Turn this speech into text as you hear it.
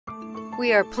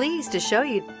We are pleased to show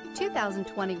you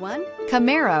 2021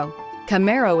 Camaro.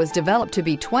 Camaro was developed to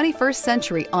be 21st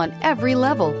century on every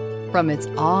level, from its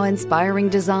awe-inspiring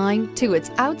design to its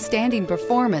outstanding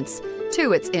performance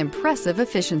to its impressive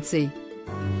efficiency.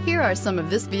 Here are some of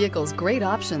this vehicle's great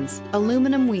options: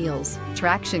 aluminum wheels,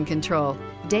 traction control,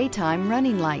 daytime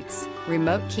running lights,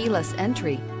 remote keyless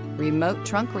entry, remote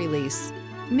trunk release,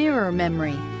 mirror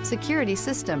memory, security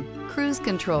system, cruise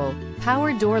control,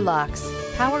 power door locks,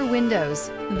 power windows.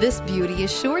 This beauty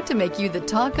is sure to make you the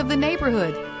talk of the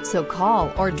neighborhood. So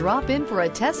call or drop in for a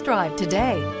test drive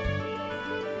today.